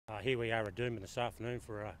Here we are at Doomben this afternoon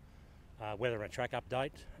for a weather and track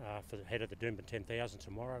update for the head of the Doomben 10,000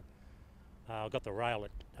 tomorrow. I've got the rail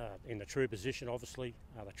in the true position, obviously.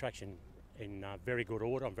 The track's in very good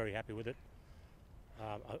order. I'm very happy with it.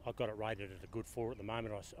 I've got it rated at a good 4 at the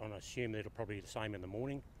moment. I assume that it'll probably be the same in the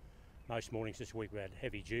morning. Most mornings this week we had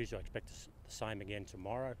heavy dews. I expect the same again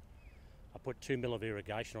tomorrow. I put 2 mil of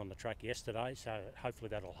irrigation on the track yesterday, so hopefully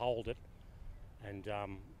that'll hold it. And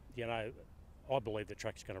you know, I believe the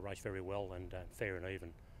track's going to race very well and fair and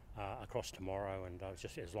even across tomorrow, and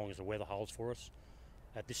just as long as the weather holds for us.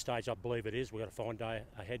 At this stage, I believe it is. We've got a fine day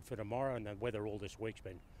ahead for tomorrow, and the weather all this week's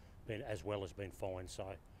been as well as been fine. So,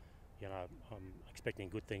 you know, I'm expecting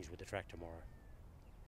good things with the track tomorrow.